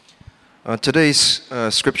Today's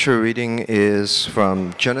scripture reading is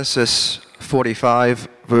from Genesis 45,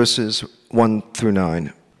 verses 1 through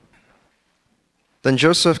 9. Then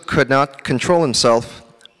Joseph could not control himself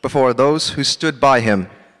before those who stood by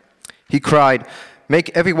him. He cried,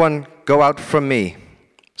 "Make everyone go out from me."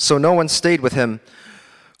 So no one stayed with him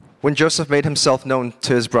when Joseph made himself known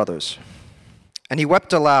to his brothers. And he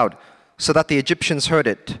wept aloud, so that the Egyptians heard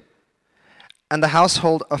it, and the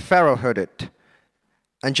household of Pharaoh heard it.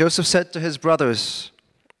 And Joseph said to his brothers,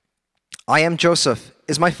 "I am Joseph.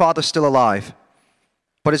 Is my father still alive?"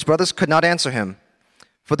 But his brothers could not answer him,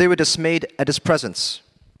 for they were dismayed at his presence.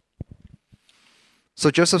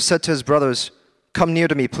 So Joseph said to his brothers, "Come near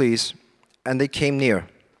to me, please." And they came near.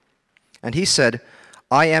 And he said,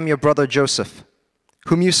 "I am your brother Joseph,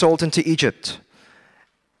 whom you sold into Egypt.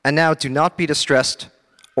 And now do not be distressed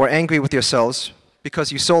or angry with yourselves,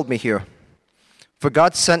 because you sold me here. For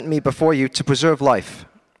God sent me before you to preserve life.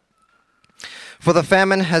 For the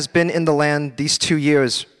famine has been in the land these 2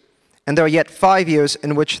 years, and there are yet 5 years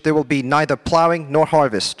in which there will be neither plowing nor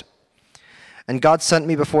harvest. And God sent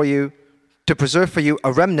me before you to preserve for you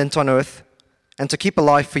a remnant on earth, and to keep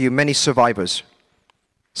alive for you many survivors.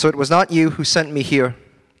 So it was not you who sent me here,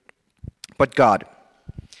 but God.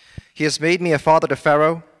 He has made me a father to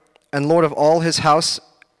Pharaoh, and lord of all his house,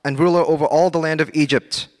 and ruler over all the land of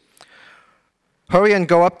Egypt. Hurry and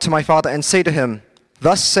go up to my father and say to him,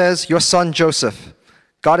 'Thus says your son Joseph,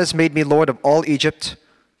 God has made me lord of all Egypt.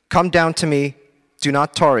 Come down to me, do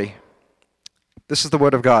not tarry.'" This is the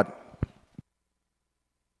word of God.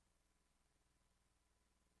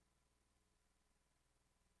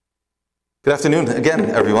 Good afternoon again,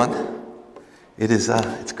 everyone.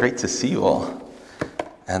 It's great to see you all,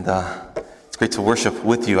 and it's great to worship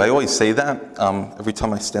with you. I always say that every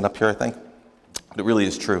time I stand up here, I think, but it really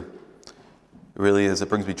is true. It really is. It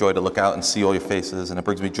brings me joy to look out and see all your faces, and it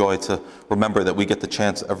brings me joy to remember that we get the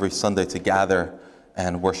chance every Sunday to gather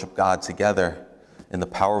and worship God together in the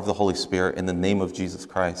power of the Holy Spirit, in the name of Jesus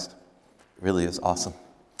Christ. It really is awesome.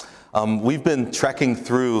 We've been trekking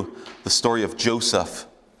through the story of Joseph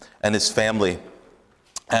and his family,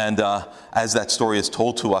 and as that story is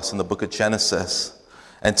told to us in the book of Genesis,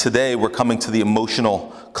 and today we're coming to the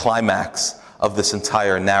emotional climax of this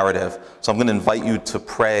entire narrative. So I'm going to invite you to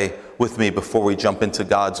pray with me before we jump into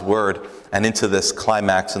God's word and into this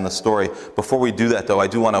climax in the story. Before we do that, though, I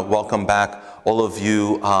do want to welcome back all of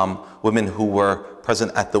you women who were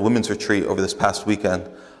present at the women's retreat over this past weekend.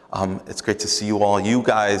 It's great to see you all. You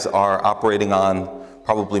guys are operating on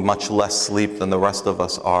probably much less sleep than the rest of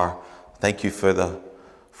us are. Thank you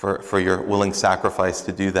for your willing sacrifice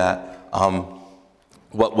to do that.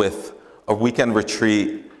 What with a weekend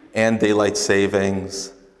retreat and daylight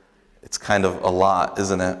savings, it's kind of a lot,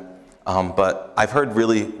 isn't it? But I've heard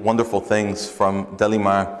really wonderful things from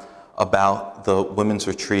Delimar about the women's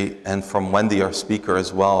retreat, and from Wendy, our speaker,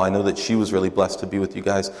 as well. I know that she was really blessed to be with you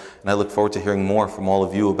guys, and I look forward to hearing more from all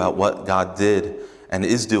of you about what God did and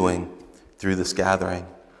is doing through this gathering.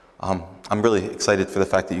 I'm really excited for the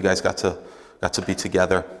fact that you guys got to be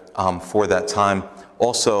together for that time.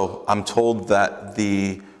 Also, I'm told that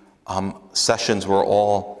the sessions were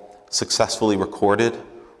all successfully recorded,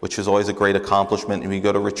 which is always a great accomplishment. And we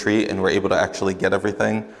go to retreat and we're able to actually get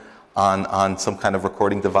everything on some kind of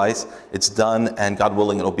recording device. It's done, and God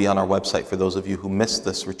willing, it'll be on our website for those of you who missed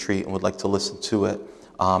this retreat and would like to listen to it,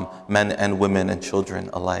 men and women and children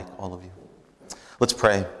alike, all of you. Let's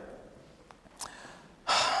pray.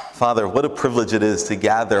 Father, what a privilege it is to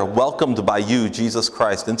gather, welcomed by you, Jesus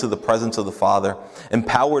Christ, into the presence of the Father,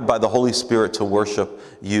 empowered by the Holy Spirit to worship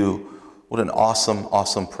you. What an awesome,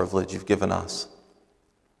 awesome privilege you've given us.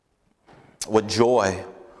 What joy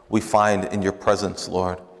we find in your presence,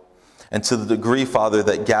 Lord. And to the degree, Father,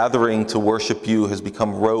 that gathering to worship you has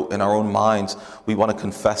become rote in our own minds, we want to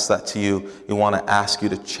confess that to you. We want to ask you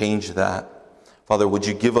to change that. Father, would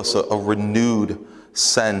you give us a renewed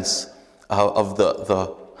sense of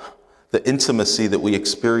the intimacy that we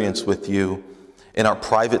experience with you in our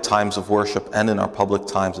private times of worship and in our public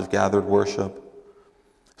times of gathered worship.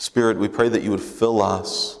 Spirit, we pray that you would fill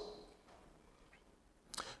us.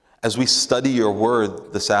 As we study your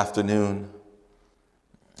word this afternoon,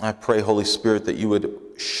 I pray, Holy Spirit, that you would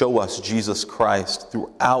show us Jesus Christ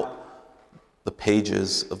throughout the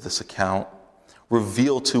pages of this account.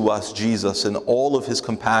 Reveal to us Jesus in all of his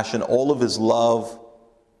compassion, all of his love.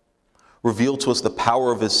 Reveal to us the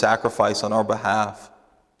power of his sacrifice on our behalf.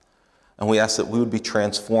 And we ask that we would be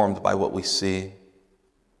transformed by what we see.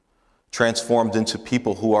 Transformed into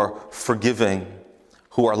people who are forgiving,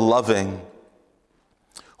 who are loving,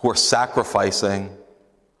 who are sacrificing,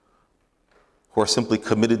 who are simply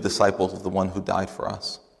committed disciples of the one who died for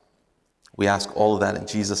us. We ask all of that in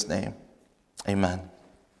Jesus' name. Amen.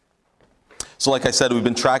 So like I said, we've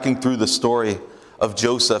been tracking through the story of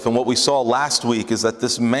Joseph, and what we saw last week is that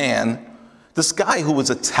this man, this guy who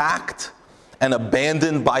was attacked and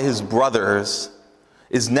abandoned by his brothers,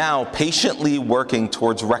 is now patiently working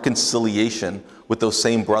towards reconciliation with those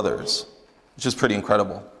same brothers, which is pretty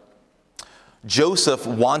incredible. Joseph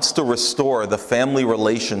wants to restore the family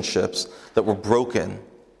relationships that were broken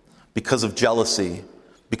because of jealousy,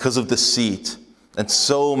 because of deceit, and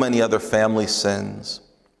so many other family sins.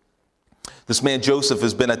 This man Joseph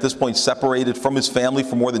has been at this point separated from his family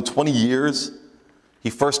for more than 20 years. He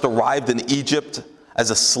first arrived in Egypt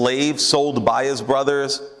as a slave sold by his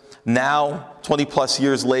brothers. Now, 20 plus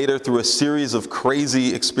years later, through a series of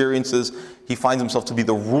crazy experiences, he finds himself to be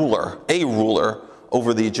a ruler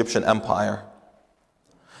over the Egyptian empire.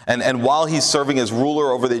 And while he's serving as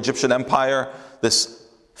ruler over the Egyptian empire, this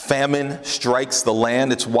famine strikes the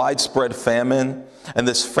land. It's widespread famine. And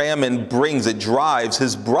this famine drives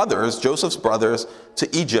his brothers, Joseph's brothers,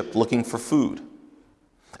 to Egypt looking for food.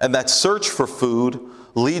 And that search for food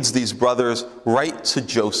leads these brothers right to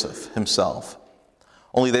Joseph himself.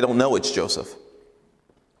 Only they don't know it's Joseph.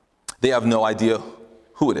 They have no idea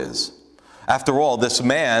who it is. After all, this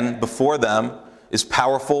man before them is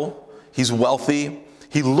powerful. He's wealthy.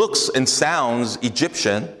 He looks and sounds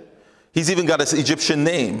Egyptian. He's even got an Egyptian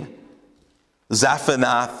name,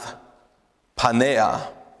 Zaphenath Paneah.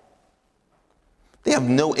 They have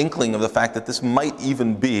no inkling of the fact that this might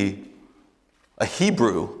even be a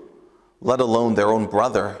Hebrew, let alone their own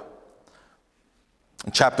brother.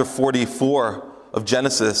 In chapter 44 of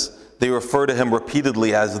Genesis, they refer to him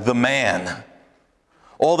repeatedly as the man.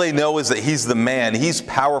 All they know is that he's the man. He's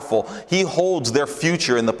powerful. He holds their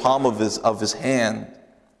future in the palm of his hand.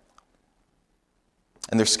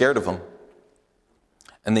 And they're scared of him.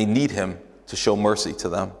 And they need him to show mercy to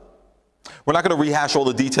them. We're not going to rehash all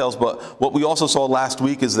the details, but what we also saw last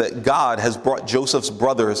week is that God has brought Joseph's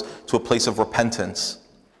brothers to a place of repentance.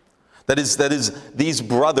 That is, these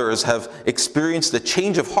brothers have experienced a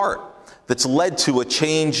change of heart that's led to a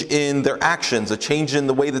change in their actions, a change in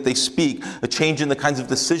the way that they speak, a change in the kinds of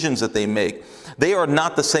decisions that they make. They are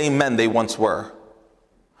not the same men they once were.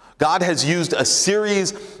 God has used a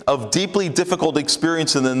series of deeply difficult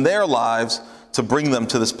experiences in their lives to bring them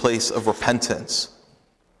to this place of repentance.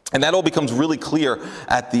 And that all becomes really clear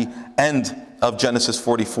at the end of Genesis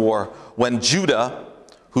 44, when Judah,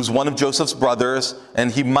 who's one of Joseph's brothers,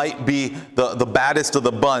 and he might be the baddest of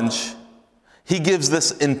the bunch, he gives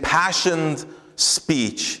this impassioned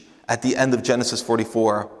speech at the end of Genesis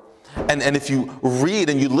 44. And if you read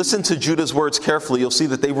and you listen to Judah's words carefully, you'll see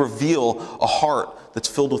that they reveal a heart that's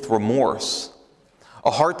filled with remorse,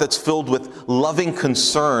 a heart that's filled with loving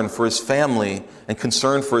concern for his family and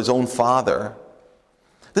concern for his own father.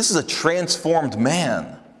 This is a transformed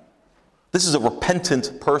man. This is a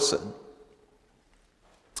repentant person.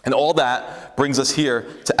 And all that brings us here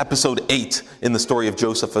to episode 8 in the story of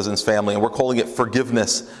Joseph and his family, and we're calling it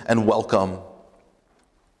Forgiveness and Welcome.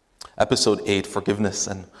 Episode 8, Forgiveness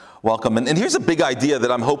and Welcome. And here's a big idea that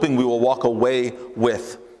I'm hoping we will walk away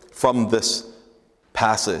with from this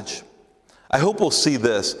passage. I hope we'll see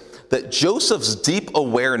this, that Joseph's deep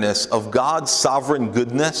awareness of God's sovereign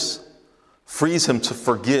goodness frees him to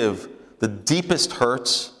forgive the deepest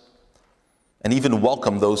hurts and even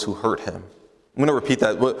welcome those who hurt him. I'm going to repeat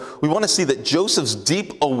that. We want to see that Joseph's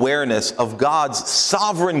deep awareness of God's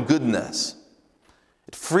sovereign goodness,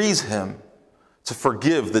 it frees him to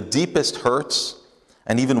forgive the deepest hurts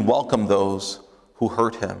and even welcome those who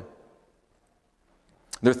hurt him.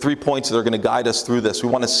 There are 3 points that are going to guide us through this. We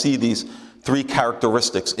want to see these 3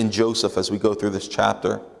 characteristics in Joseph as we go through this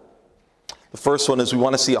chapter. The first one is we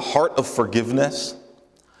want to see a heart of forgiveness.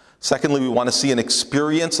 Secondly, we want to see an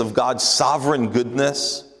experience of God's sovereign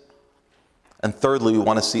goodness. And thirdly, we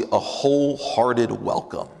want to see a wholehearted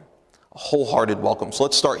welcome. A wholehearted welcome. So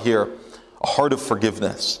let's start here. A heart of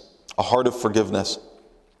forgiveness. A heart of forgiveness.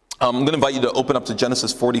 I'm going to invite you to open up to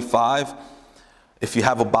Genesis 45. If you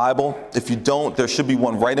have a Bible. If you don't, there should be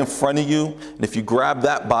one right in front of you. And if you grab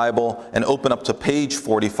that Bible and open up to page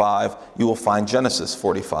 45, you will find Genesis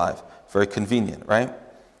 45. Very convenient, right?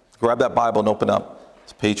 Grab that Bible and open up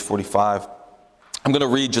to page 45. I'm going to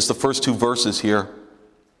read just the first 2 verses here.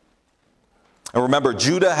 And remember,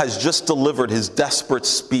 Judah has just delivered his desperate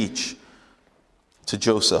speech to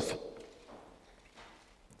Joseph.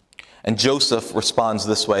 And Joseph responds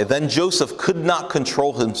this way. Then Joseph could not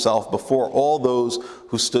control himself before all those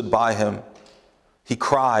who stood by him. He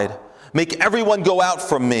cried, "Make everyone go out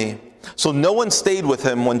from me." So no one stayed with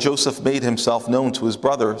him when Joseph made himself known to his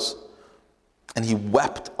brothers. And he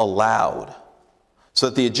wept aloud. so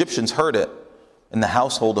that the Egyptians heard it, and the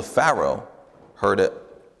household of Pharaoh heard it.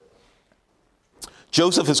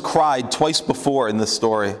 Joseph has cried twice before in this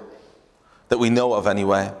story, that we know of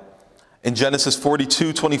anyway. In Genesis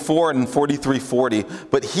 42:24 and 43:40.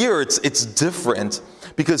 But here it's different,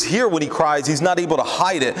 because here when he cries, he's not able to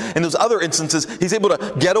hide it. In those other instances, he's able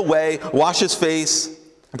to get away, wash his face,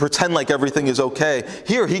 and pretend like everything is okay.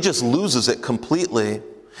 Here, he just loses it completely.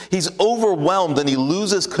 He's overwhelmed and he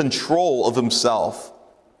loses control of himself.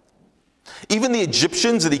 Even the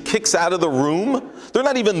Egyptians that he kicks out of the room, they're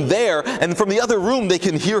not even there, and from the other room they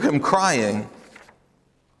can hear him crying.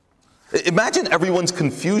 Imagine everyone's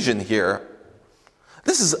confusion here.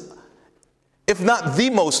 This is, if not the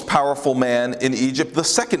most powerful man in Egypt, the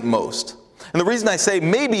second most. And the reason I say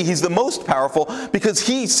maybe he's the most powerful, because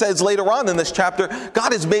he says later on in this chapter,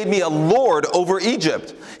 God has made me a lord over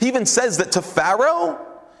Egypt. He even says that to Pharaoh,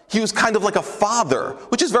 he was kind of like a father,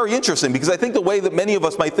 which is very interesting, because I think the way that many of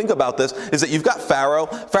us might think about this is that you've got Pharaoh.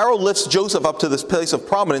 Pharaoh lifts Joseph up to this place of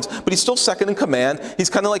prominence, but he's still second in command. He's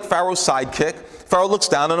kind of like Pharaoh's sidekick. Pharaoh looks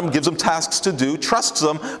down on him, gives him tasks to do, trusts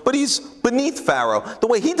him, but he's beneath Pharaoh. The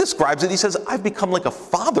way he describes it, he says, I've become like a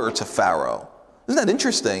father to Pharaoh. Isn't that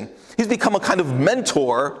interesting? He's become a kind of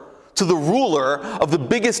mentor to the ruler of the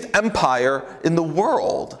biggest empire in the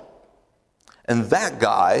world. And that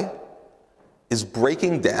guy is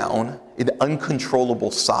breaking down in uncontrollable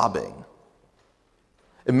sobbing.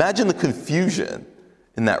 Imagine the confusion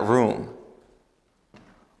in that room.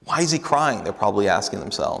 Why is he crying? They're probably asking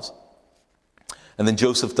themselves. And then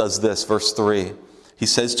Joseph does this, verse 3. He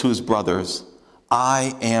says to his brothers,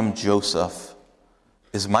 I am Joseph.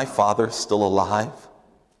 Is my father still alive?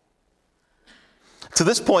 To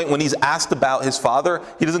this point, when he's asked about his father,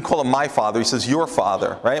 he doesn't call him my father. He says, your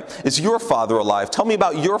father, right? Is your father alive? Tell me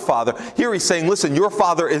about your father. Here he's saying, listen, your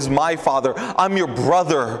father is my father. I'm your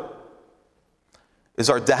brother. Is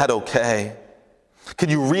our dad okay? Can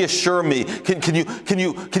you reassure me? Can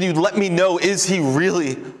you let me know, is he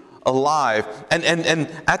really alive? And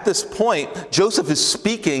at this point, Joseph is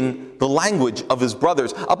speaking the language of his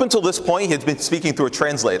brothers. Up until this point, he had been speaking through a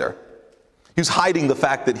translator. He was hiding the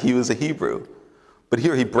fact that he was a Hebrew. But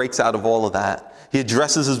here he breaks out of all of that. He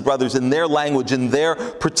addresses his brothers in their language, in their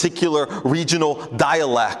particular regional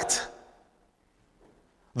dialect,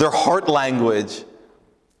 their heart language.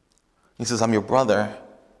 He says, I'm your brother.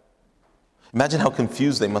 Imagine how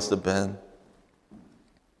confused they must have been.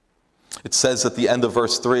 It says at the end of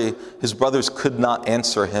verse 3, his brothers could not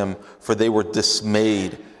answer him, for they were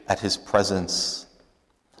dismayed at his presence.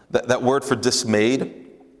 That word for dismayed,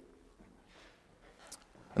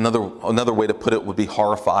 Another way to put it would be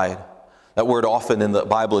horrified. That word often in the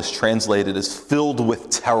Bible is translated as filled with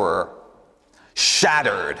terror,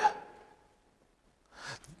 shattered.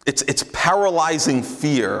 It's paralyzing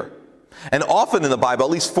fear. And often in the Bible,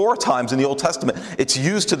 at least 4 times in the Old Testament, it's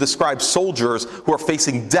used to describe soldiers who are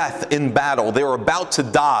facing death in battle. They are about to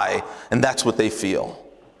die, and that's what they feel.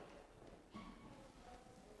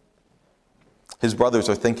 His brothers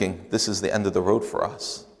are thinking, this is the end of the road for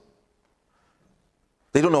us.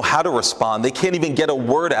 They don't know how to respond. They can't even get a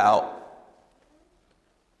word out.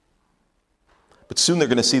 But soon they're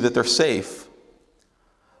going to see that they're safe.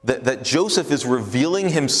 That Joseph is revealing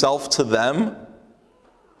himself to them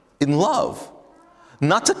in love.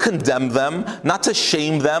 Not to condemn them, not to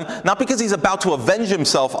shame them, not because he's about to avenge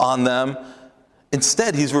himself on them.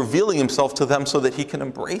 Instead, he's revealing himself to them so that he can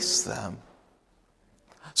embrace them.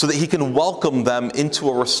 So that he can welcome them into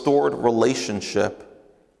a restored relationship.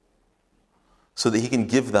 So that he can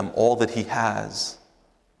give them all that he has.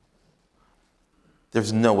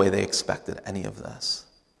 There's no way they expected any of this.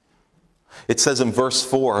 It says in verse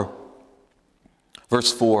 4,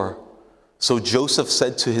 so Joseph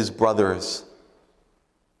said to his brothers,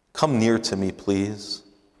 come near to me, please.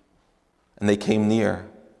 And they came near.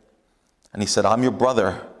 And he said, I'm your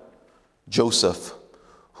brother, Joseph,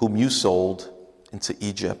 whom you sold into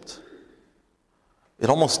Egypt. It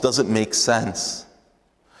almost doesn't make sense.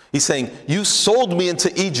 He's saying, you sold me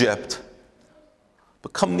into Egypt,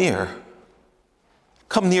 but come near.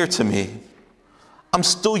 Come near to me. I'm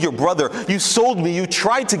still your brother. You sold me. You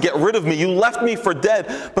tried to get rid of me. You left me for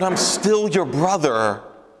dead, but I'm still your brother.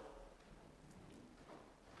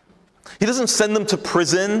 He doesn't send them to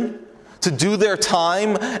prison to do their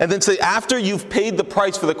time and then say, after you've paid the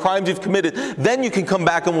price for the crimes you've committed, then you can come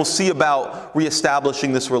back and we'll see about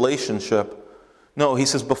reestablishing this relationship. No, he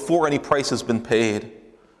says, before any price has been paid,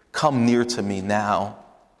 come near to me now.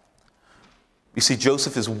 You see,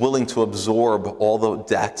 Joseph is willing to absorb all the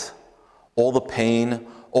debt, all the pain,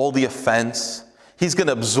 all the offense. He's going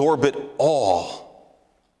to absorb it all.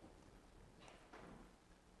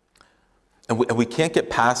 And we can't get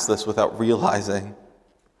past this without realizing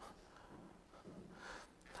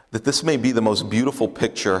that this may be the most beautiful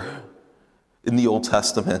picture in the Old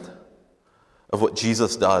Testament of what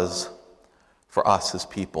Jesus does for us, his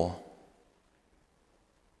people.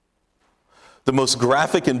 The most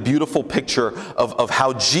graphic and beautiful picture of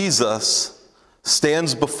how Jesus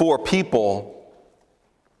stands before people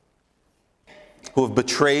who have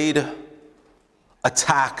betrayed,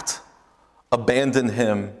 attacked, abandoned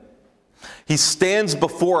him. He stands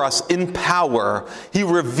before us in power. He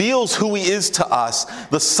reveals who he is to us,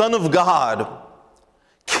 the Son of God,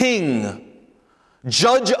 King,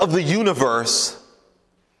 Judge of the universe.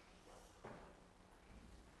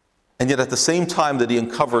 And yet at the same time that he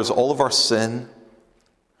uncovers all of our sin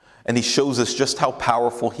and he shows us just how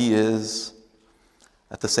powerful he is,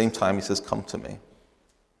 at the same time he says, come to me.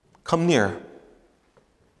 Come near.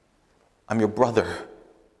 I'm your brother.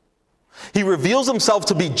 He reveals himself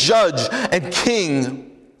to be judge and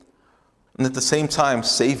king, and at the same time,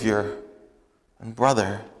 savior and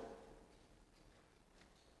brother.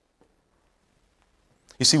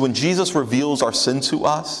 You see, when Jesus reveals our sin to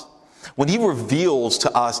us, when he reveals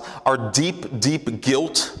to us our deep, deep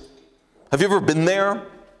guilt, have you ever been there?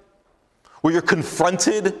 Where you're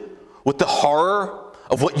confronted with the horror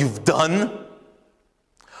of what you've done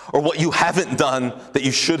or what you haven't done that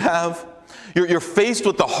you should have? You're faced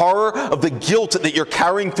with the horror of the guilt that you're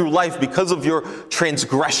carrying through life because of your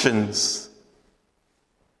transgressions,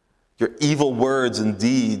 your evil words and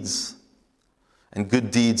deeds, and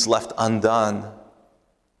good deeds left undone.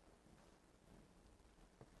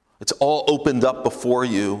 It's all opened up before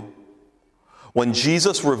you. When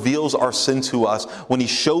Jesus reveals our sin to us, when he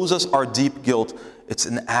shows us our deep guilt, it's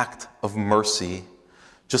an act of mercy.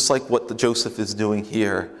 Just like what Joseph is doing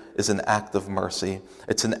here is an act of mercy.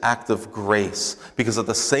 It's an act of grace. Because at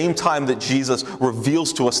the same time that Jesus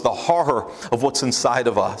reveals to us the horror of what's inside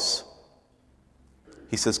of us,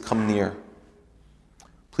 he says, come near.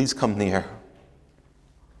 Please come near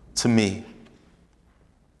to me.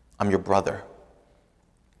 I'm your brother.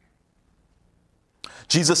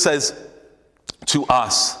 Jesus says to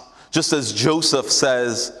us, just as Joseph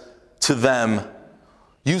says to them,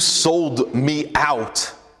 you sold me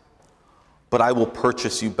out, but I will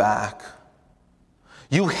purchase you back.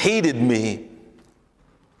 You hated me,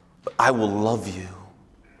 but I will love you.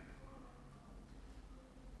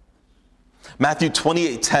 Matthew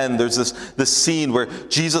 28:10, there's this scene where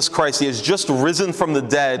Jesus Christ, he has just risen from the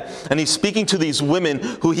dead, and he's speaking to these women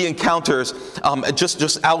who he encounters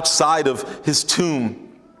just outside of his tomb.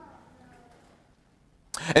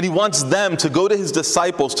 And he wants them to go to his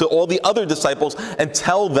disciples, to all the other disciples, and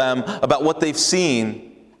tell them about what they've seen.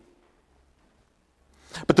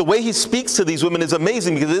 But the way he speaks to these women is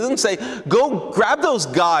amazing, because he doesn't say, go grab those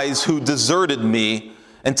guys who deserted me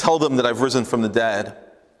and tell them that I've risen from the dead.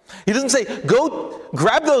 He doesn't say, go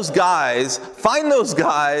grab those guys, find those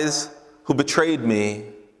guys who betrayed me,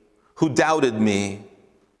 who doubted me,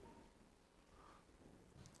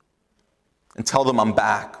 and tell them I'm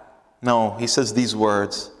back. No, he says these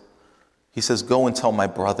words. He says, go and tell my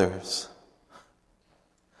brothers.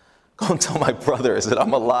 Go and tell my brothers that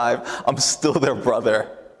I'm alive. I'm still their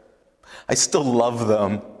brother. I still love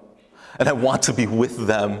them, and I want to be with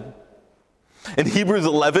them. In Hebrews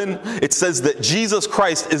 11, it says that Jesus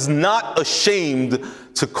Christ is not ashamed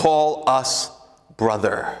to call us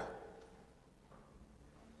brother.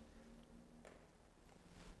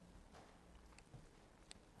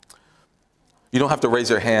 You don't have to raise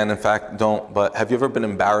your hand. In fact, don't. But have you ever been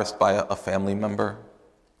embarrassed by a family member?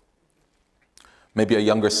 Maybe a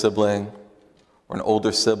younger sibling or an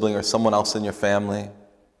older sibling or someone else in your family.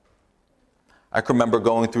 I can remember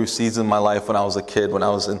going through seasons in my life when I was a kid, when I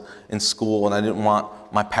was in school, and I didn't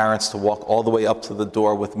want my parents to walk all the way up to the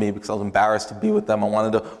door with me because I was embarrassed to be with them. I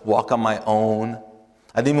wanted to walk on my own.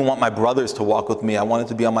 I didn't even want my brothers to walk with me. I wanted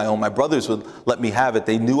to be on my own. My brothers would let me have it.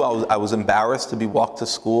 They knew I was embarrassed to be walked to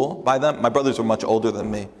school by them. My brothers were much older than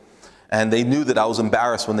me. And they knew that I was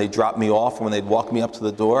embarrassed when they dropped me off, or when they'd walk me up to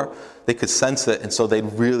the door. They could sense it, and so they'd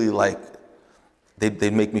really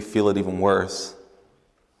they'd make me feel it even worse.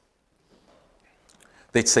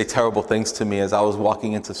 They'd say terrible things to me as I was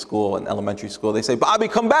walking into school, in elementary school. They'd say, Bobby,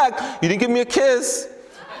 come back. You didn't give me a kiss.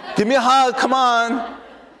 Give me a hug. Come on.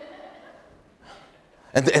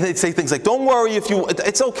 And they'd say things like, don't worry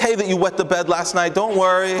it's okay that you wet the bed last night. Don't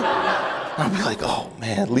worry. And I'd be like, oh,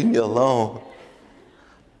 man, leave me alone.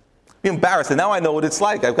 Be embarrassed. And now I know what it's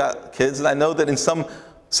like. I've got kids, and I know that in some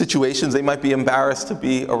situations they might be embarrassed to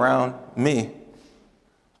be around me.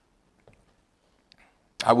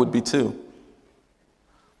 I would be too.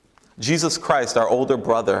 Jesus Christ, our older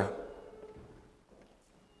brother,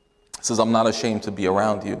 He says, I'm not ashamed to be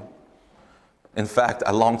around you. In fact,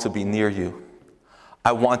 I long to be near you.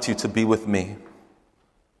 I want you to be with me.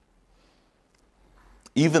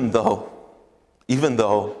 Even though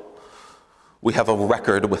we have a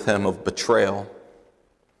record with him of betrayal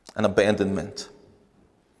and abandonment,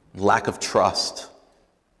 lack of trust,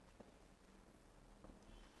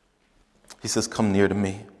 he says, come near to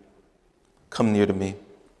me. Come near to me.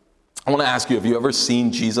 I want to ask you, have you ever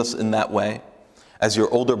seen Jesus in that way, as your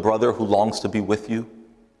older brother who longs to be with you?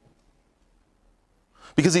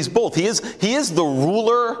 Because he's both. He is the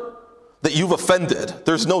ruler that you've offended.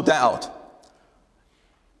 There's no doubt.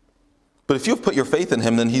 But if you've put your faith in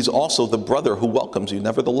him, then he's also the brother who welcomes you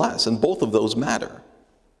nevertheless. And both of those matter.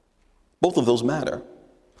 Both of those matter.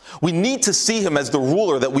 We need to see him as the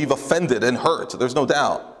ruler that we've offended and hurt. There's no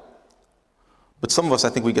doubt. But some of us, I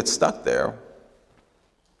think we get stuck there.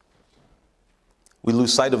 We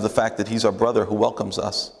lose sight of the fact that he's our brother who welcomes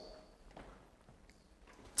us.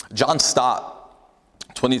 John Stott,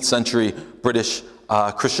 20th century British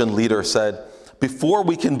Christian leader, said, before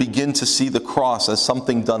we can begin to see the cross as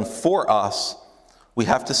something done for us, we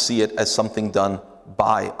have to see it as something done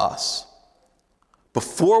by us.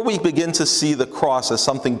 Before we begin to see the cross as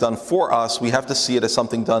something done for us, we have to see it as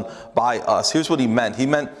something done by us. Here's what he meant. He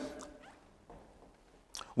meant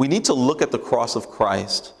we need to look at the cross of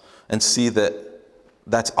Christ and see that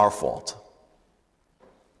that's our fault.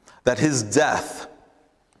 That his death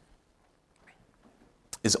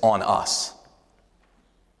is on us.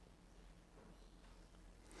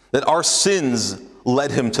 That our sins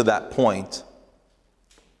led him to that point.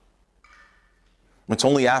 It's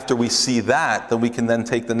only after we see that we can then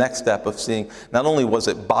take the next step of seeing, not only was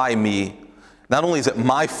it by me, not only is it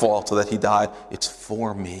my fault that he died, it's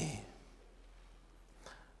for me.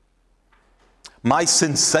 My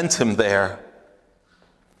sin sent him there.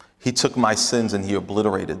 He took my sins and he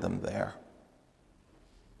obliterated them there.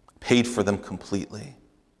 Paid for them completely.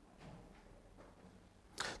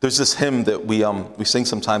 There's this hymn that we sing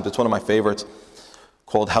sometimes. It's one of my favorites,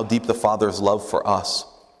 called "How Deep the Father's Love for Us."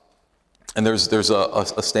 And there's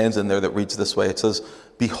a stanza in there that reads this way. It says,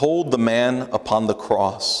 "Behold the man upon the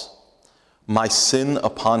cross, my sin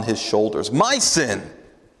upon his shoulders." My sin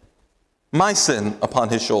upon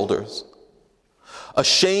his shoulders.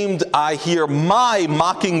 "Ashamed I hear my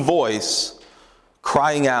mocking voice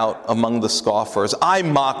crying out among the scoffers. I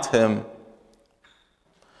mocked him.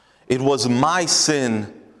 It was my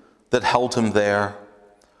sin that held him there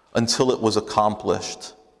until it was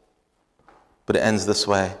accomplished." But it ends this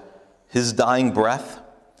way. "His dying breath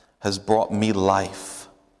has brought me life.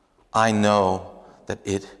 I know that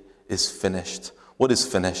it is finished." What is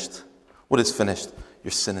finished? What is finished?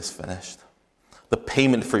 Your sin is finished. The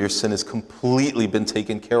payment for your sin has completely been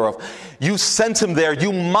taken care of. You sent him there.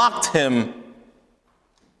 You mocked him.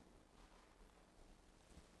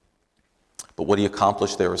 But what he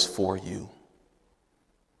accomplished there is for you.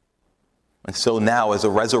 And so now, as a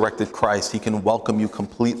resurrected Christ, he can welcome you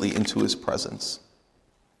completely into his presence.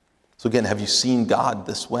 So again, have you seen God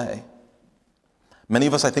this way? Many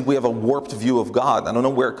of us, I think we have a warped view of God. I don't know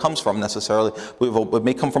where it comes from necessarily. It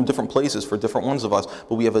may come from different places for different ones of us,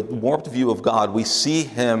 but we have a warped view of God. We see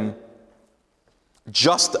him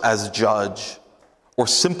just as judge or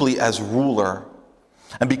simply as ruler.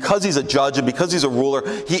 And because he's a judge and because he's a ruler,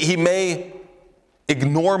 he may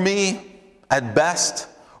ignore me at best,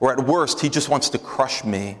 or at worst, he just wants to crush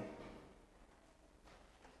me.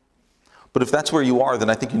 But if that's where you are, then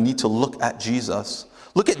I think you need to look at Jesus.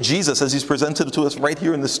 Look at Jesus as he's presented to us right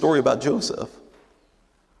here in this story about Joseph.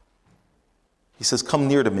 He says, "Come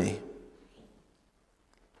near to me."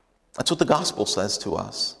 That's what the gospel says to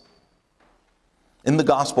us. In the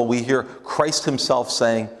gospel, we hear Christ himself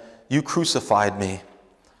saying, "You crucified me.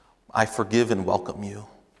 I forgive and welcome you.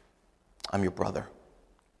 I'm your brother."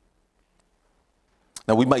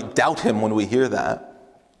 Now, we might doubt him when we hear that.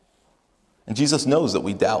 And Jesus knows that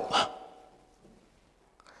we doubt.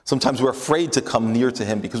 Sometimes we're afraid to come near to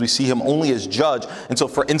him because we see him only as judge. And so,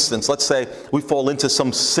 for instance, let's say we fall into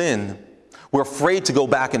some sin. We're afraid to go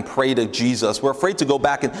back and pray to Jesus. We're afraid to go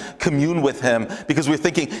back and commune with him because we're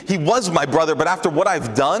thinking, he was my brother, but after what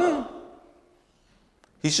I've done,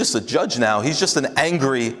 he's just a judge now. He's just an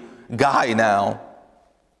angry guy now.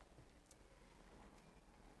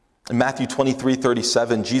 In Matthew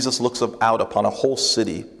 23:37, Jesus looks out upon a whole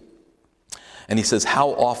city and he says,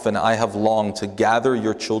 "How often I have longed to gather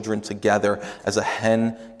your children together as a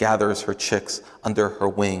hen gathers her chicks under her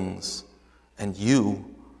wings, and you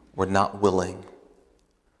were not willing."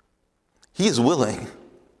 He is willing.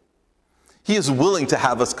 He is willing to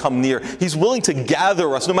have us come near. He's willing to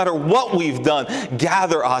gather us, no matter what we've done,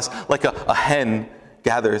 gather us like a hen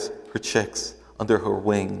gathers her chicks under her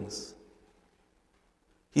wings.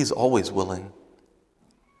 He's always willing.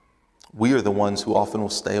 We are the ones who often will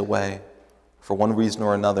stay away for one reason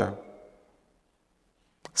or another.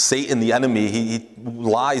 Satan, the enemy, he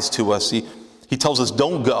lies to us. He tells us,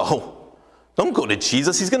 don't go. Don't go to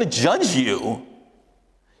Jesus. He's going to judge you.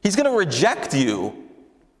 He's going to reject you.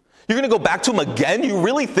 You're going to go back to him again? You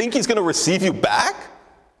really think he's going to receive you back?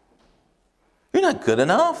 You're not good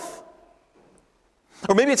enough.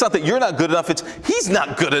 Or maybe it's not that you're not good enough, it's he's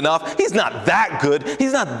not good enough. He's not that good.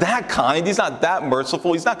 He's not that kind. He's not that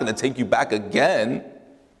merciful. He's not going to take you back again.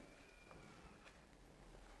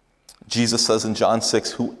 Jesus says in John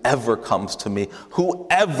 6, whoever comes to me,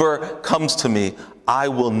 I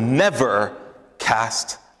will never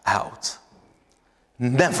cast out.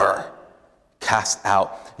 Never cast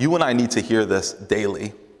out. You and I need to hear this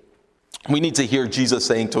daily. We need to hear Jesus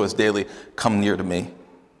saying to us daily, come near to me.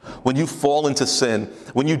 When you fall into sin,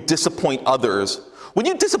 when you disappoint others, when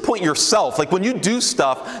you disappoint yourself, like when you do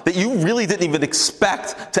stuff that you really didn't even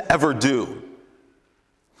expect to ever do,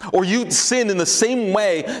 or you sin in the same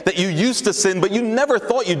way that you used to sin, but you never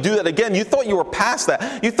thought you'd do that again. You thought you were past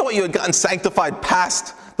that. You thought you had gotten sanctified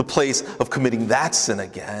past the place of committing that sin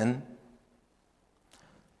again.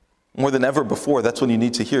 More than ever before, that's when you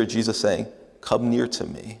need to hear Jesus saying, come near to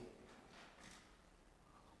me.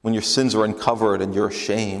 When your sins are uncovered and you're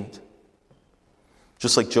ashamed.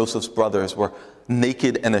 Just like Joseph's brothers were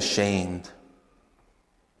naked and ashamed.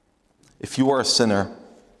 If you are a sinner,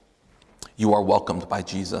 you are welcomed by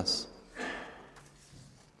Jesus.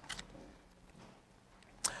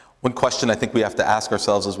 One question I think we have to ask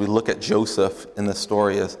ourselves as we look at Joseph in this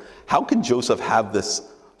story is, how can Joseph have this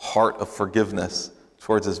heart of forgiveness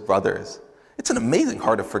towards his brothers? It's an amazing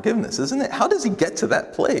heart of forgiveness, isn't it? How does he get to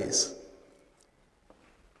that place?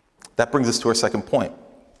 That brings us to our second point.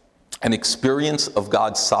 An experience of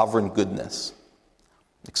God's sovereign goodness.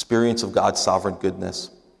 Experience of God's sovereign goodness.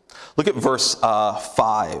 Look at verse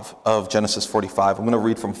 5 of Genesis 45. I'm going to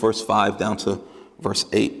read from verse 5 down to verse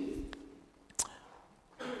 8.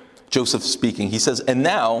 Joseph speaking. He says, and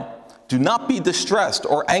now do not be distressed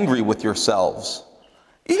or angry with yourselves.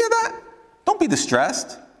 You hear that? Don't be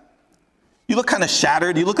distressed. You look kind of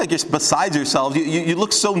shattered. You look like you're beside yourselves. You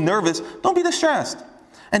look so nervous. Don't be distressed.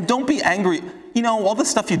 And don't be angry. You know, all the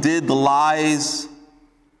stuff you did, the lies,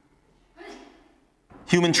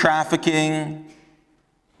 human trafficking,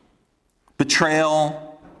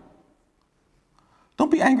 betrayal. Don't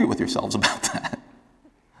be angry with yourselves about that.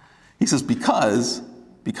 He says, because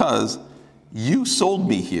you sold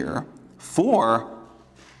me here, for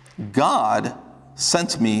God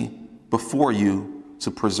sent me before you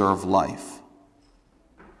to preserve life.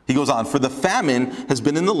 He goes on, for the famine has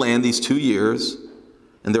been in the land these 2 years,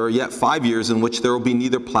 and there are yet 5 years in which there will be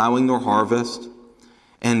neither plowing nor harvest.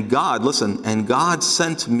 And God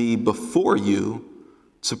sent me before you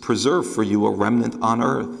to preserve for you a remnant on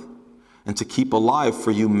earth, and to keep alive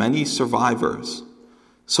for you many survivors.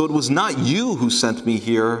 So it was not you who sent me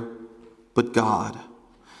here, but God.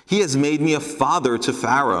 He has made me a father to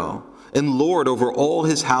Pharaoh, and lord over all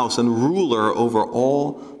his house, and ruler over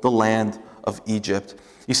all the land of Egypt.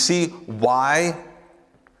 You see why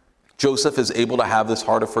Joseph is able to have this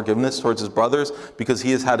heart of forgiveness towards his brothers? Because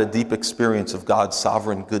he has had a deep experience of God's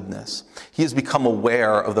sovereign goodness. He has become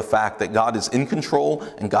aware of the fact that God is in control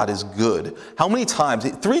and God is good. How many times?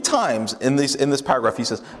 3 times in this paragraph he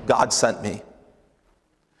says, God sent me.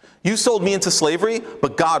 You sold me into slavery,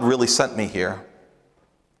 but God really sent me here.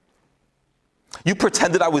 You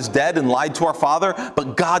pretended I was dead and lied to our father,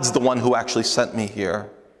 but God's the one who actually sent me here.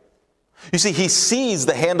 You see, he sees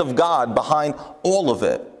the hand of God behind all of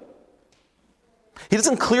it. He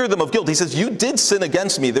doesn't clear them of guilt. He says, you did sin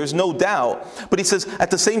against me, there's no doubt. But he says,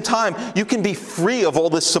 at the same time, you can be free of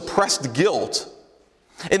all this suppressed guilt.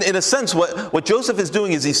 In a sense, what Joseph is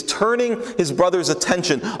doing is he's turning his brothers'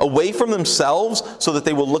 attention away from themselves so that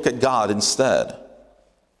they will look at God instead.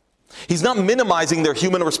 He's not minimizing their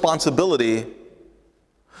human responsibility,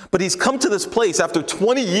 but he's come to this place after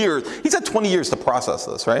 20 years. He's had 20 years to process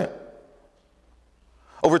this, right?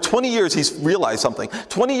 Over 20 years, he's realized something.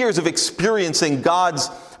 20 years of experiencing God's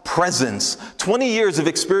presence, 20 years of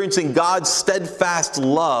experiencing God's steadfast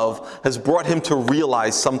love has brought him to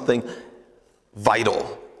realize something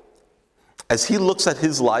vital. As he looks at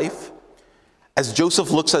his life, as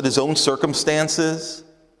Joseph looks at his own circumstances,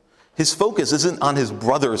 his focus isn't on his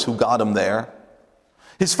brothers who got him there.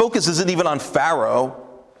 His focus isn't even on Pharaoh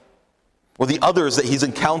or the others that he's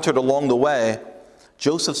encountered along the way.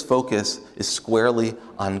 Joseph's focus is squarely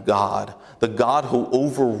on God, the God who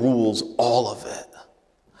overrules all of it.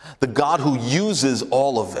 the God who uses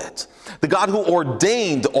all of it, the God who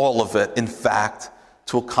ordained all of it, in fact,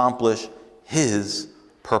 to accomplish his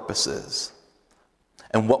purposes.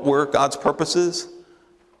 And what were God's purposes?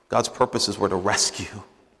 God's purposes were to rescue,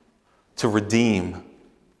 to redeem,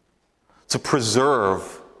 to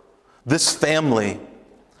preserve this family,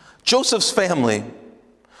 Joseph's family,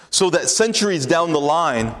 so that centuries down the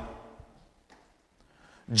line,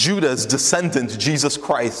 Judah's descendant, Jesus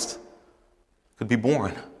Christ, could be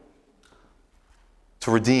born,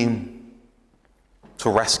 to redeem, to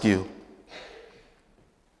rescue.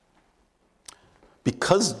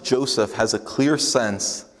 Because Joseph has a clear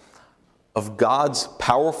sense of God's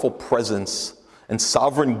powerful presence and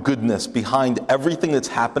sovereign goodness behind everything that's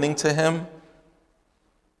happening to him,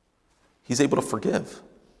 he's able to forgive.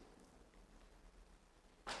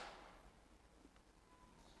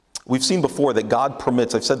 We've seen before that God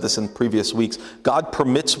permits, I've said this in previous weeks, God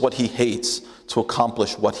permits what he hates to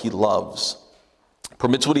accomplish what he loves.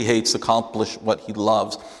 Permits what he hates to accomplish what he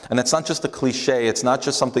loves. And it's not just a cliche, it's not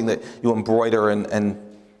just something that you embroider and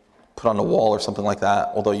put on a wall or something like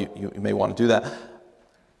that, although you may want to do that.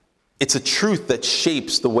 It's a truth that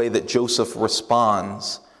shapes the way that Joseph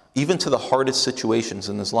responds, even to the hardest situations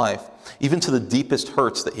in his life, even to the deepest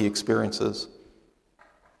hurts that he experiences.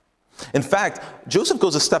 In fact, Joseph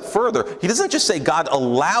goes a step further. He doesn't just say God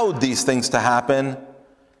allowed these things to happen.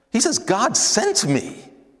 He says God sent me.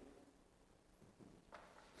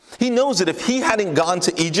 He knows that if he hadn't gone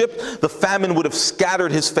to Egypt, the famine would have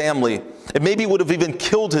scattered his family. It maybe would have even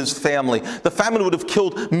killed his family. The famine would have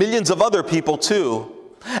killed millions of other people too.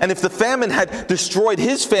 And if the famine had destroyed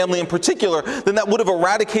his family in particular, then that would have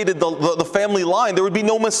eradicated the family line. There would be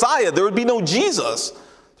no Messiah. There would be no Jesus.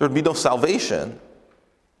 There would be no salvation.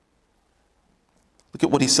 Look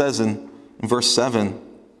at what he says in verse 7.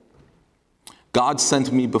 God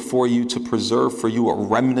sent me before you to preserve for you a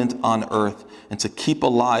remnant on earth and to keep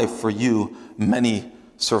alive for you many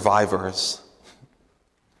survivors.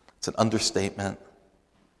 It's an understatement.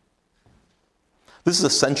 This is a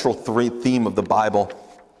central theme of the Bible.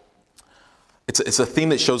 It's a theme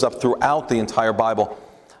that shows up throughout the entire Bible.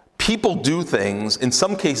 People do things, in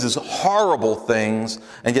some cases horrible things,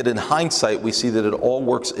 and yet in hindsight we see that it all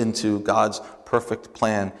works into God's perfect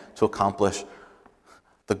plan to accomplish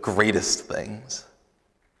the greatest things: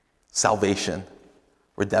 salvation,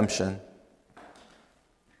 redemption.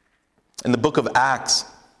 In the book of Acts,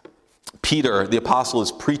 Peter, the apostle,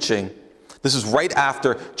 is preaching. This is right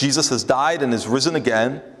after Jesus has died and is risen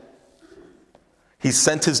again. He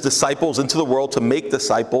sent his disciples into the world to make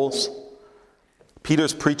disciples.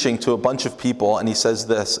 Peter's preaching to a bunch of people, and he says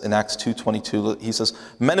this in Acts 2:22. He says,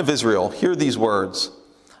 "Men of Israel, hear these words.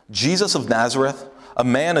 Jesus of Nazareth, a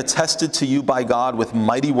man attested to you by God with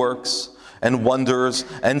mighty works and wonders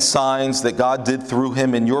and signs that God did through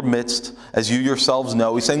him in your midst, as you yourselves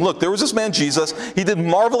know." He's saying, look, there was this man Jesus. He did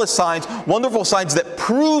marvelous signs, wonderful signs that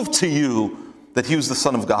proved to you that he was the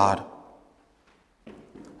Son of God. And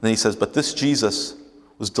then he says, but this Jesus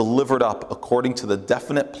was delivered up according to the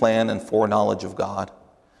definite plan and foreknowledge of God.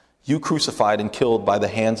 You crucified and killed by the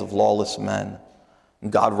hands of lawless men,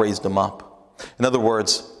 and God raised him up. In other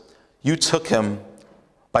words, you took him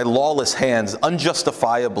by lawless hands,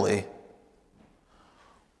 unjustifiably,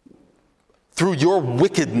 through your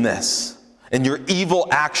wickedness and your evil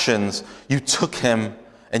actions. You took him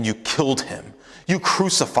and you killed him. You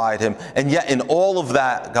crucified him. And yet in all of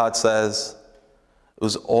that, God says, it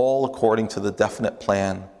was all according to the definite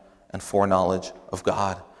plan and foreknowledge of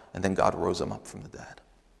God. And then God rose him up from the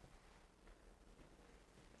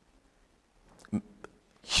dead.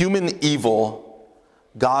 Human evil,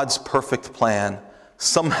 God's perfect plan,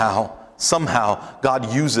 somehow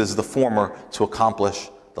God uses the former to accomplish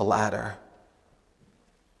the latter.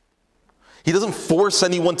 He doesn't force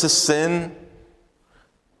anyone to sin.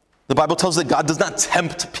 The Bible tells us that God does not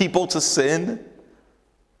tempt people to sin.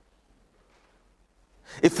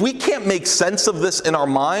 If we can't make sense of this in our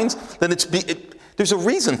minds, then there's a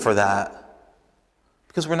reason for that.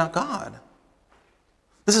 Because we're not God.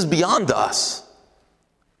 This is beyond us.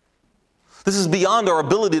 This is beyond our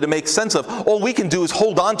ability to make sense of. All we can do is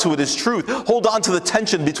hold on to it as truth. Hold on to the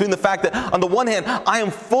tension between the fact that, on the one hand, I am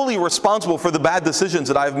fully responsible for the bad decisions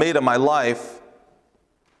that I've made in my life.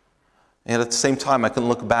 And at the same time, I can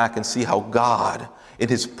look back and see how God, in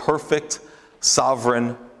his perfect,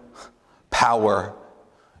 sovereign power,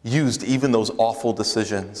 used even those awful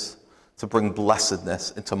decisions to bring blessedness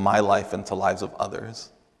into my life and to lives of others.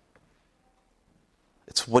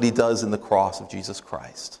 It's what he does in the cross of Jesus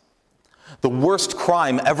Christ. The worst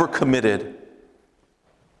crime ever committed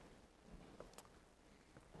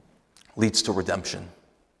leads to redemption.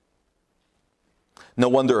 No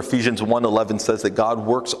wonder Ephesians 1:11 says that God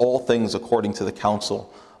works all things according to the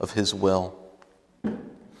counsel of his will.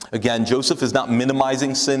 Again, Joseph is not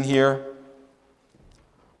minimizing sin here,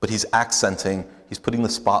 but he's putting the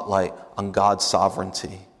spotlight on God's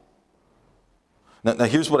sovereignty. Now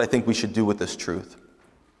here's what I think we should do with this truth.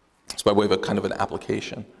 It's by way of a kind of an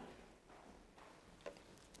application.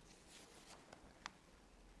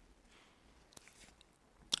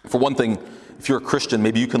 For one thing, if you're a Christian,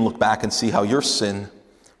 maybe you can look back and see how your sin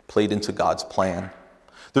played into God's plan.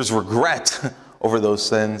 There's regret over those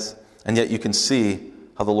sins, and yet you can see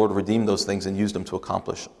how the Lord redeemed those things and used them to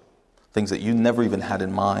accomplish things that you never even had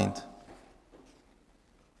in mind.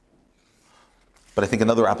 But I think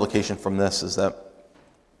another application from this is that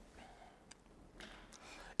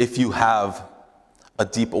if you have a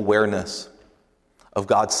deep awareness of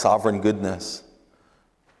God's sovereign goodness,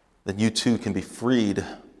 then you too can be freed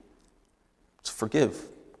to forgive,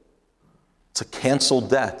 to cancel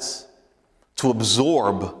debts, to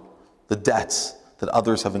absorb the debts that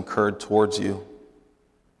others have incurred towards you.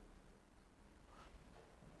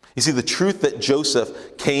 You see, the truth that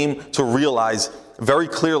Joseph came to realize very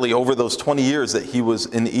clearly over those 20 years that he was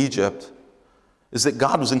in Egypt is that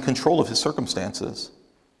God was in control of his circumstances.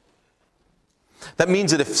 That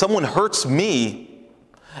means that if someone hurts me,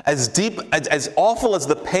 as deep, as awful as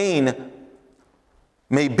the pain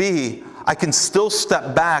may be, I can still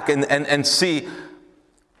step back and see,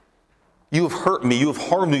 you have hurt me, you have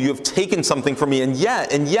harmed me, you have taken something from me, and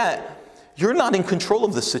yet, you're not in control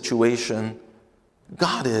of the situation.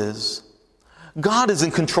 God is. God is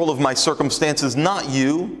in control of my circumstances, not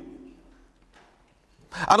you.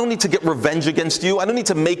 I don't need to get revenge against you. I don't need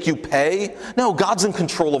to make you pay. No, God's in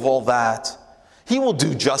control of all that. He will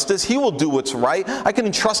do justice. He will do what's right. I can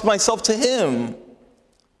entrust myself to him.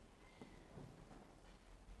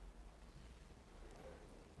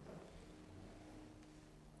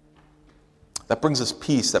 That brings us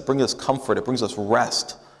peace. That brings us comfort. It brings us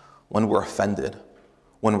rest when we're offended,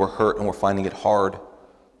 when we're hurt and we're finding it hard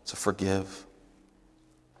to forgive.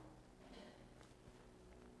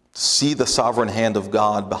 To see the sovereign hand of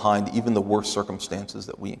God behind even the worst circumstances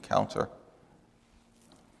that we encounter.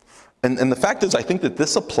 And the fact is, I think that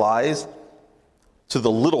this applies to the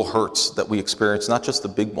little hurts that we experience, not just the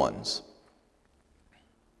big ones.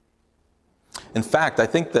 In fact, I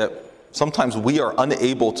think that sometimes we are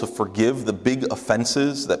unable to forgive the big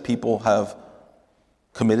offenses that people have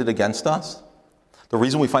committed against us. The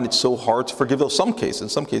reason we find it so hard to forgive those, in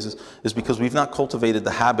some cases, is because we've not cultivated the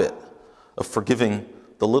habit of forgiving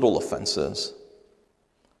the little offenses,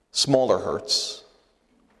 smaller hurts.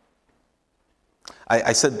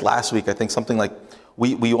 I said last week, I think something like,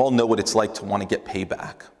 we all know what it's like to want to get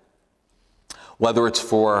payback. Whether it's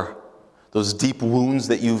for those deep wounds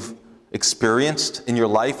that you've experienced in your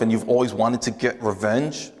life and you've always wanted to get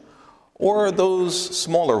revenge, or those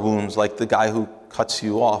smaller wounds like the guy who cuts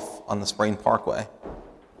you off on the Sprain Parkway.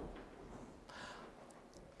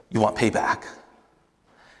 You want payback.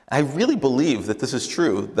 I really believe that this is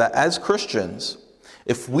true, that as Christians,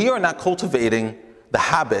 if we are not cultivating the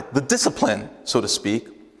habit, the discipline, so to speak,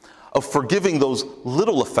 of forgiving those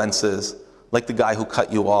little offenses, like the guy who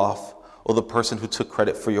cut you off, or the person who took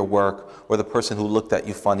credit for your work, or the person who looked at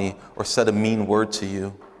you funny, or said a mean word to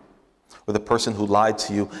you, or the person who lied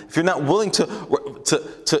to you, if you're not willing to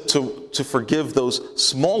forgive those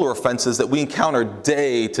smaller offenses that we encounter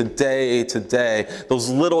day to day to day, those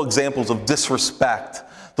little examples of disrespect,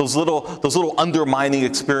 those little undermining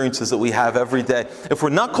experiences that we have every day. If we're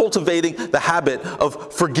not cultivating the habit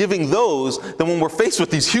of forgiving those, then when we're faced with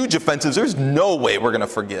these huge offenses, there's no way we're going to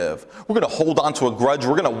forgive. We're going to hold on to a grudge.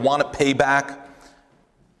 We're going to want to pay back.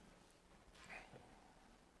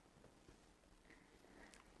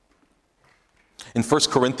 In 1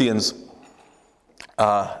 Corinthians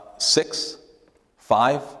 6,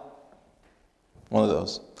 5, one of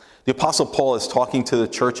those. The Apostle Paul is talking to the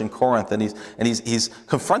church in Corinth, and he's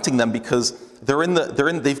confronting them because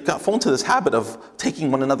they've fallen into this habit of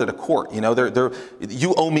taking one another to court. You know,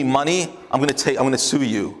 you owe me money, I'm going to sue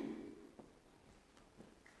you.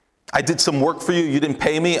 I did some work for you, you didn't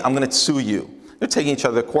pay me, I'm going to sue you. They're taking each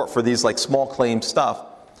other to court for these like small claim stuff.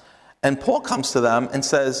 And Paul comes to them and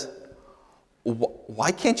says,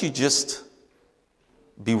 why can't you just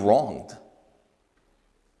be wronged?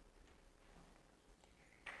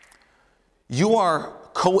 You are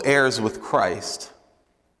co-heirs with Christ.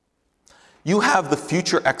 You have the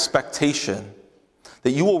future expectation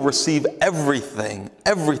that you will receive everything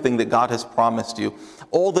that God has promised you.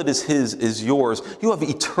 All that is his is yours. You have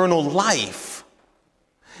eternal life.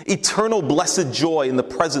 Eternal blessed joy in the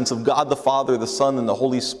presence of God the Father, the Son, and the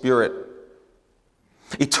Holy Spirit.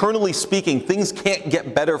 Eternally speaking, things can't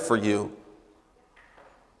get better for you.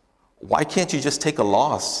 Why can't you just take a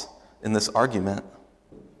loss in this argument?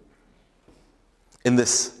 In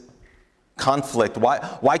this conflict?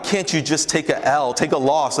 Why can't you just take a L, take a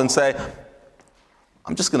loss and say,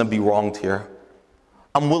 I'm just going to be wronged here.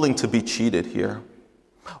 I'm willing to be cheated here.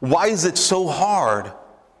 Why is it so hard?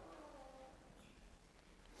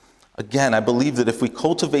 Again, I believe that if we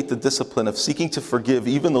cultivate the discipline of seeking to forgive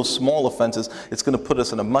even those small offenses, it's going to put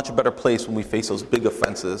us in a much better place when we face those big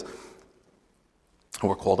offenses and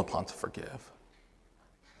we're called upon to forgive.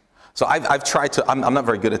 So I've tried to, I'm not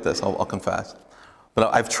very good at this, I'll confess,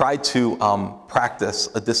 but I've tried to practice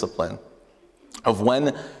a discipline of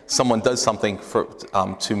when someone does something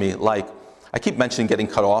to me, like, I keep mentioning getting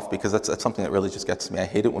cut off because that's something that really just gets to me. I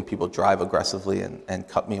hate it when people drive aggressively and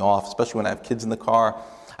cut me off, especially when I have kids in the car.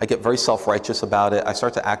 I get very self-righteous about it. I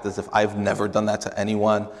start to act as if I've never done that to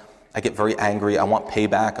anyone. I get very angry. I want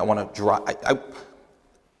payback. I want to drive.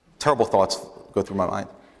 Terrible thoughts go through my mind.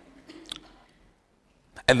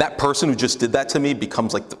 And that person who just did that to me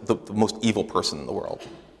becomes like the most evil person in the world,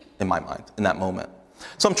 in my mind, in that moment.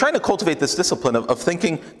 So I'm trying to cultivate this discipline of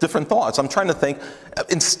thinking different thoughts. I'm trying to think,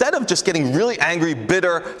 instead of just getting really angry,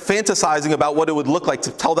 bitter, fantasizing about what it would look like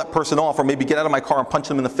to tell that person off or maybe get out of my car and punch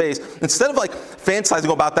them in the face, instead of like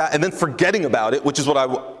fantasizing about that and then forgetting about it, which is what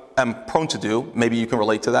I am prone to do, maybe you can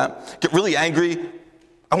relate to that, get really angry,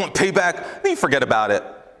 I want payback, then you forget about it,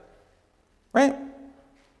 right?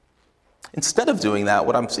 Instead of doing that,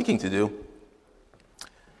 what I'm seeking to do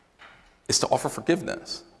is to offer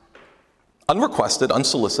forgiveness. Unrequested,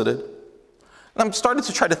 unsolicited. And I'm starting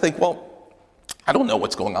to try to think, well, I don't know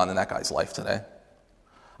what's going on in that guy's life today.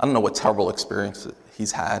 I don't know what terrible experience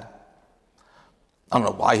he's had. I don't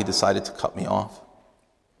know why he decided to cut me off.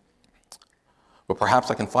 But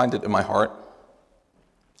perhaps I can find it in my heart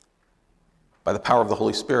by the power of the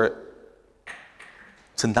Holy Spirit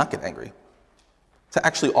to not get angry, to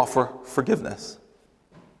actually offer forgiveness,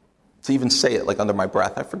 to even say it like under my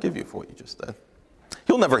breath, I forgive you for what you just did.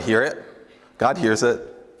 He'll never hear it. God hears it.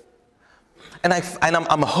 And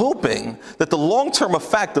I'm hoping that the long-term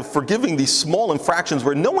effect of forgiving these small infractions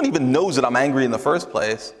where no one even knows that I'm angry in the first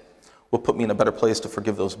place will put me in a better place to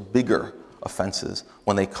forgive those bigger offenses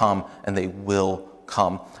when they come, and they will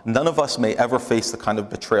come. None of us may ever face the kind of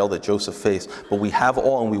betrayal that Joseph faced, but we have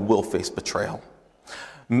all and we will face betrayal.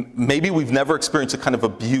 Maybe we've never experienced the kind of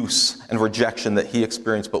abuse and rejection that he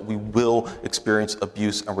experienced, but we will experience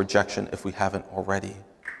abuse and rejection if we haven't already.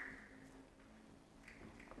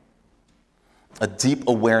 A deep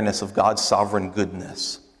awareness of God's sovereign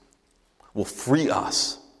goodness will free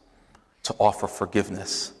us to offer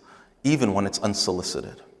forgiveness, even when it's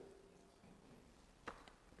unsolicited.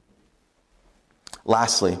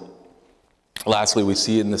 Lastly, we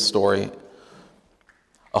see in this story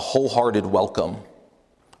a wholehearted welcome.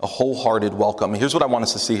 A wholehearted welcome. Here's what I want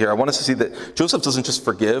us to see here. I want us to see that Joseph doesn't just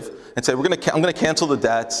forgive and say, I'm going to cancel the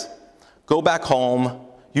debts, go back home,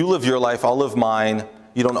 you live your life, I'll live mine.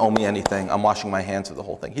 You don't owe me anything. I'm washing my hands of the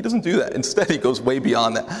whole thing. He doesn't do that. Instead, he goes way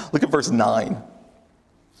beyond that. Look at verse 9.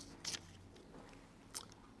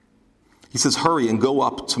 He says, hurry and go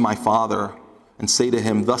up to my father and say to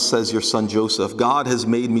him, thus says your son Joseph, God has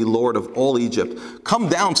made me Lord of all Egypt. Come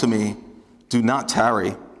down to me. Do not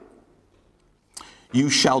tarry. You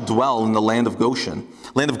shall dwell in the land of Goshen.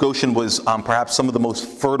 Land of Goshen was perhaps some of the most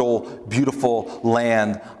fertile, beautiful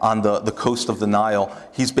land on the coast of the Nile.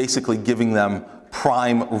 He's basically giving them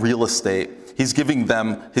prime real estate. He's giving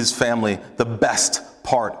them, his family, the best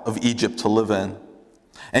part of Egypt to live in.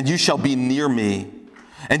 And you shall be near me,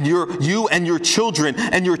 and you and your children,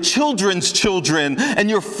 and your children's children, and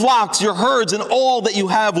your flocks, your herds, and all that you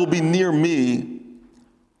have will be near me.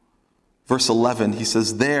 Verse 11, he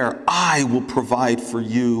says, there I will provide for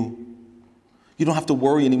you. You don't have to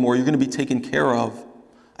worry anymore. You're going to be taken care of.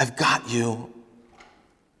 I've got you.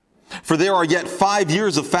 For there are yet 5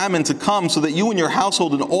 years of famine to come, so that you and your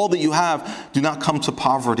household and all that you have do not come to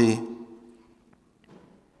poverty.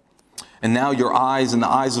 And now your eyes and the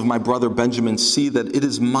eyes of my brother Benjamin see that it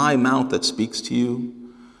is my mouth that speaks to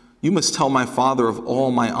you. You must tell my father of all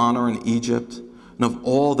my honor in Egypt and of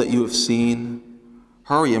all that you have seen.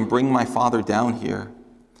 Hurry and bring my father down here.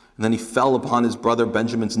 And then he fell upon his brother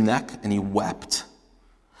Benjamin's neck and he wept.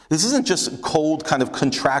 This isn't just cold, kind of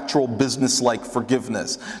contractual, business-like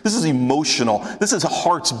forgiveness. This is emotional. This is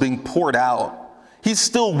hearts being poured out. He's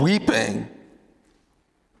still weeping.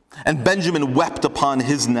 And Benjamin wept upon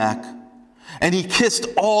his neck. And he kissed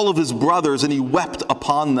all of his brothers, and he wept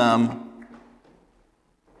upon them.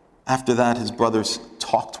 After that, his brothers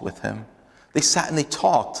talked with him. They sat and they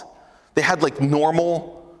talked. They had like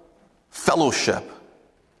normal fellowship.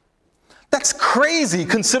 That's crazy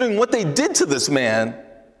considering what they did to this man.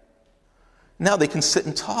 Now they can sit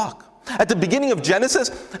and talk. At the beginning of Genesis,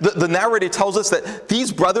 the narrator tells us that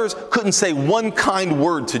these brothers couldn't say one kind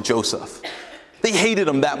word to Joseph. They hated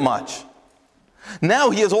him that much. Now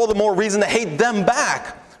he has all the more reason to hate them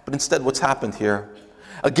back. But instead, what's happened here?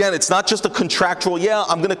 Again, it's not just a contractual, yeah,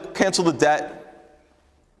 I'm going to cancel the debt.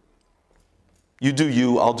 You do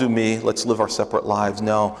you, I'll do me, let's live our separate lives.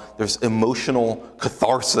 No, there's emotional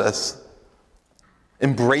catharsis,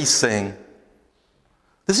 embracing.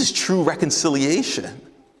 This is true reconciliation.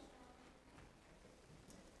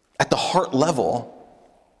 At the heart level,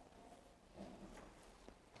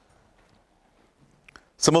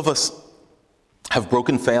 some of us have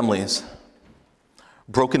broken families,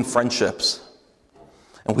 broken friendships,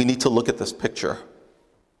 and we need to look at this picture.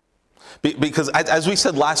 Because as we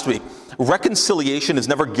said last week, reconciliation is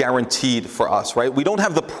never guaranteed for us, right? We don't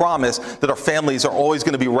have the promise that our families are always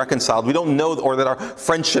going to be reconciled. We don't know, or that our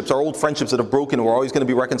friendships, our old friendships that have broken, are always going to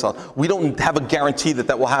be reconciled. We don't have a guarantee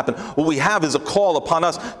that will happen. What we have is a call upon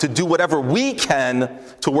us to do whatever we can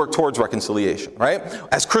to work towards reconciliation, right?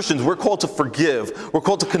 As Christians, we're called to forgive. We're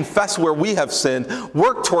called to confess where we have sinned,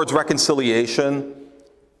 work towards reconciliation,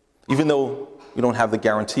 even though we don't have the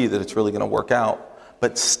guarantee that it's really going to work out.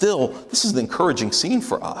 But still, this is an encouraging scene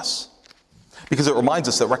for us because it reminds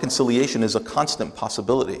us that reconciliation is a constant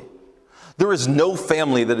possibility. There is no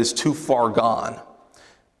family that is too far gone.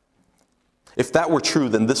 If that were true,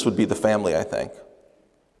 then this would be the family, I think.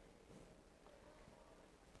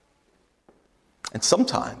 And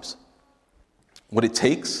sometimes what it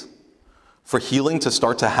takes for healing to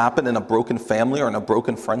start to happen in a broken family or in a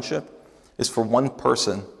broken friendship is for one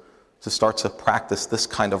person to start to practice this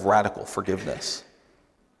kind of radical forgiveness.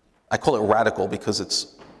 I call it radical because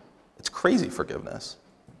it's crazy forgiveness.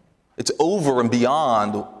 It's over and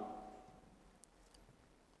beyond.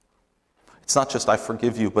 It's not just I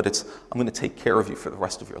forgive you, but it's I'm going to take care of you for the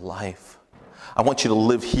rest of your life. I want you to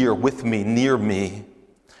live here with me, near me,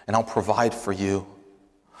 and I'll provide for you.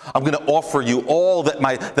 I'm going to offer you all that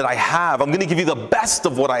I have. I'm going to give you the best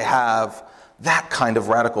of what I have. That kind of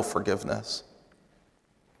radical forgiveness.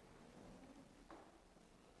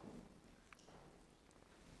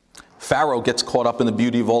 Pharaoh gets caught up in the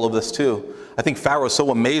beauty of all of this too. I think Pharaoh's so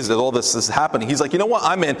amazed that all this is happening. He's like, you know what,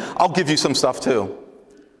 I'm in. I'll give you some stuff too.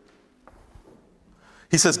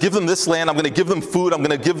 He says, give them this land. I'm going to give them food. I'm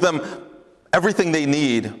going to give them everything they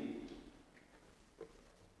need.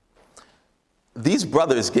 These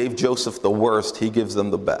brothers gave Joseph the worst. He gives them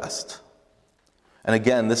the best. And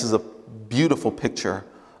again, this is a beautiful picture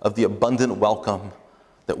of the abundant welcome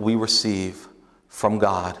that we receive from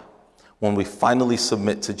God when we finally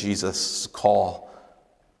submit to Jesus' call,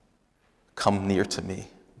 come near to me.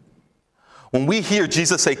 When we hear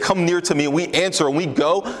Jesus say, come near to me, and we answer and we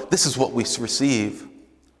go, this is what we receive.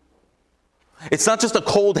 It's not just a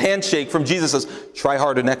cold handshake from Jesus that says, try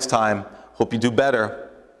harder next time, hope you do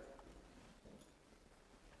better.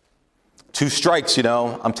 2 strikes,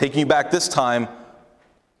 I'm taking you back this time,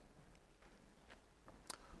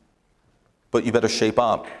 but you better shape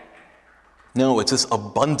up. No, it's this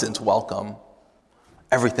abundant welcome.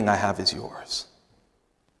 Everything I have is yours.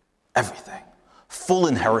 Everything. Full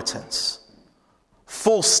inheritance.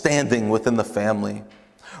 Full standing within the family.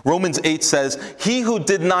 Romans 8 says, he who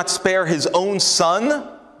did not spare his own son,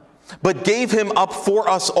 but gave him up for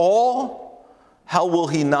us all, how will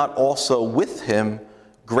he not also with him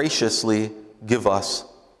graciously give us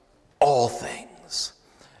all things?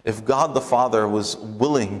 If God the Father was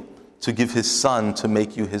willing to give his son to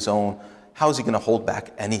make you his own, how is he going to hold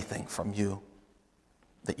back anything from you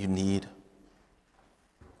that you need?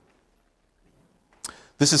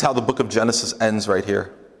 This is how the book of Genesis ends right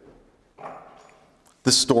here.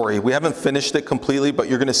 This story. We haven't finished it completely, but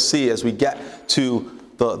you're going to see as we get to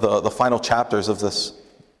the final chapters of this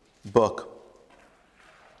book.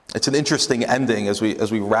 It's an interesting ending as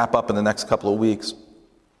we wrap up in the next couple of weeks.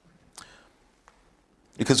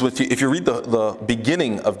 Because if you read the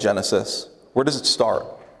beginning of Genesis, where does it start?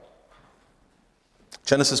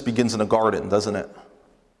 Genesis begins in a garden, doesn't it?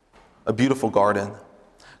 A beautiful garden.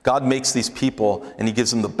 God makes these people and he gives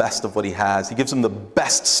them the best of what he has. He gives them the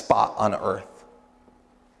best spot on earth.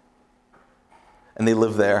 And they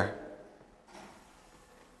live there.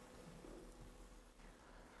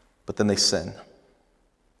 But then they sin.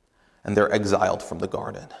 And they're exiled from the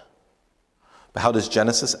garden. But how does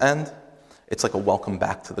Genesis end? It's like a welcome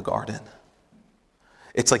back to the garden.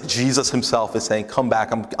 It's like Jesus himself is saying, come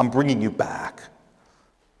back, I'm bringing you back.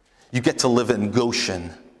 You get to live in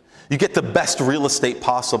Goshen. You get the best real estate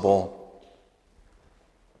possible.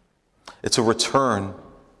 It's a return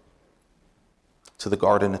to the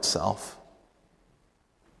garden itself.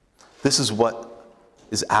 This is what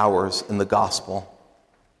is ours in the gospel.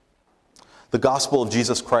 The gospel of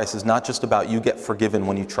Jesus Christ is not just about you get forgiven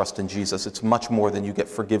when you trust in Jesus. It's much more than you get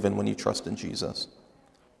forgiven when you trust in Jesus.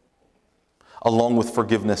 Along with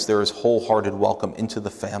forgiveness, there is wholehearted welcome into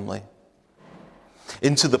the family,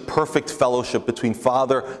 into the perfect fellowship between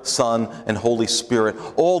Father, Son, and Holy Spirit.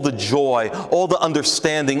 All the joy, all the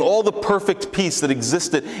understanding, all the perfect peace that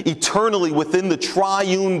existed eternally within the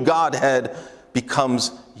triune Godhead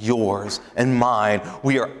becomes yours and mine.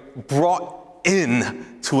 We are brought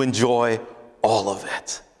in to enjoy all of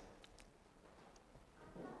it.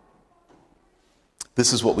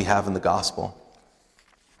 This is what we have in the gospel.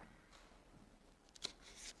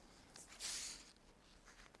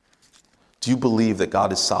 Do you believe that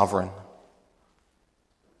God is sovereign?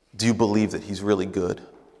 Do you believe that he's really good?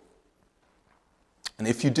 And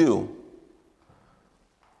if you do,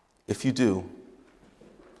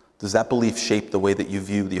 does that belief shape the way that you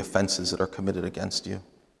view the offenses that are committed against you?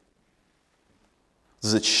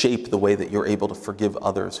 Does it shape the way that you're able to forgive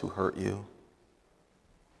others who hurt you?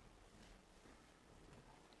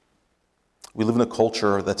 We live in a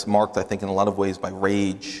culture that's marked, I think, in a lot of ways by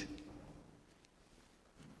rage.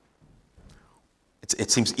 It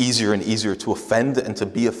seems easier and easier to offend and to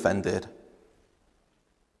be offended.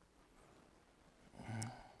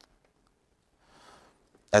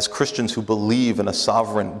 As Christians who believe in a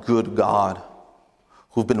sovereign, good God,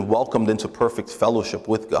 who've been welcomed into perfect fellowship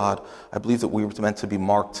with God, I believe that we were meant to be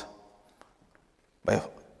marked by a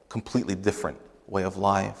completely different way of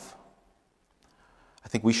life. I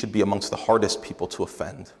think we should be amongst the hardest people to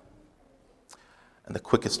offend and the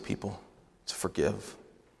quickest people to forgive.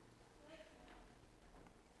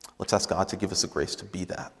 Let's ask God to give us the grace to be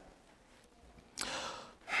that.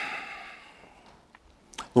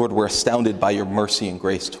 Lord, we're astounded by your mercy and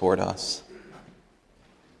grace toward us.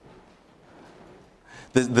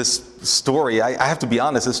 This story, I have to be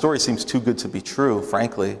honest, this story seems too good to be true,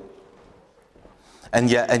 frankly. And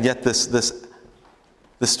yet this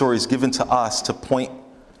story is given to us to point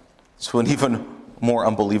to an even more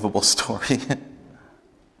unbelievable story.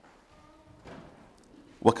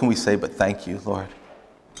 What can we say but thank you, Lord?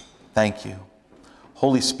 Thank you.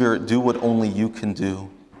 Holy Spirit, do what only you can do.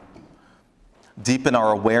 Deepen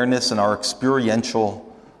our awareness and our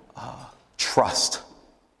experiential trust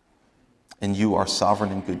in you, our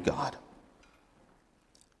sovereign and good God.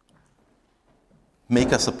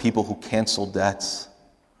 Make us a people who cancel debts,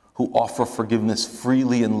 who offer forgiveness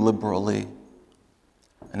freely and liberally,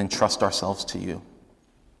 and entrust ourselves to you.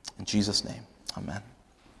 In Jesus' name, amen.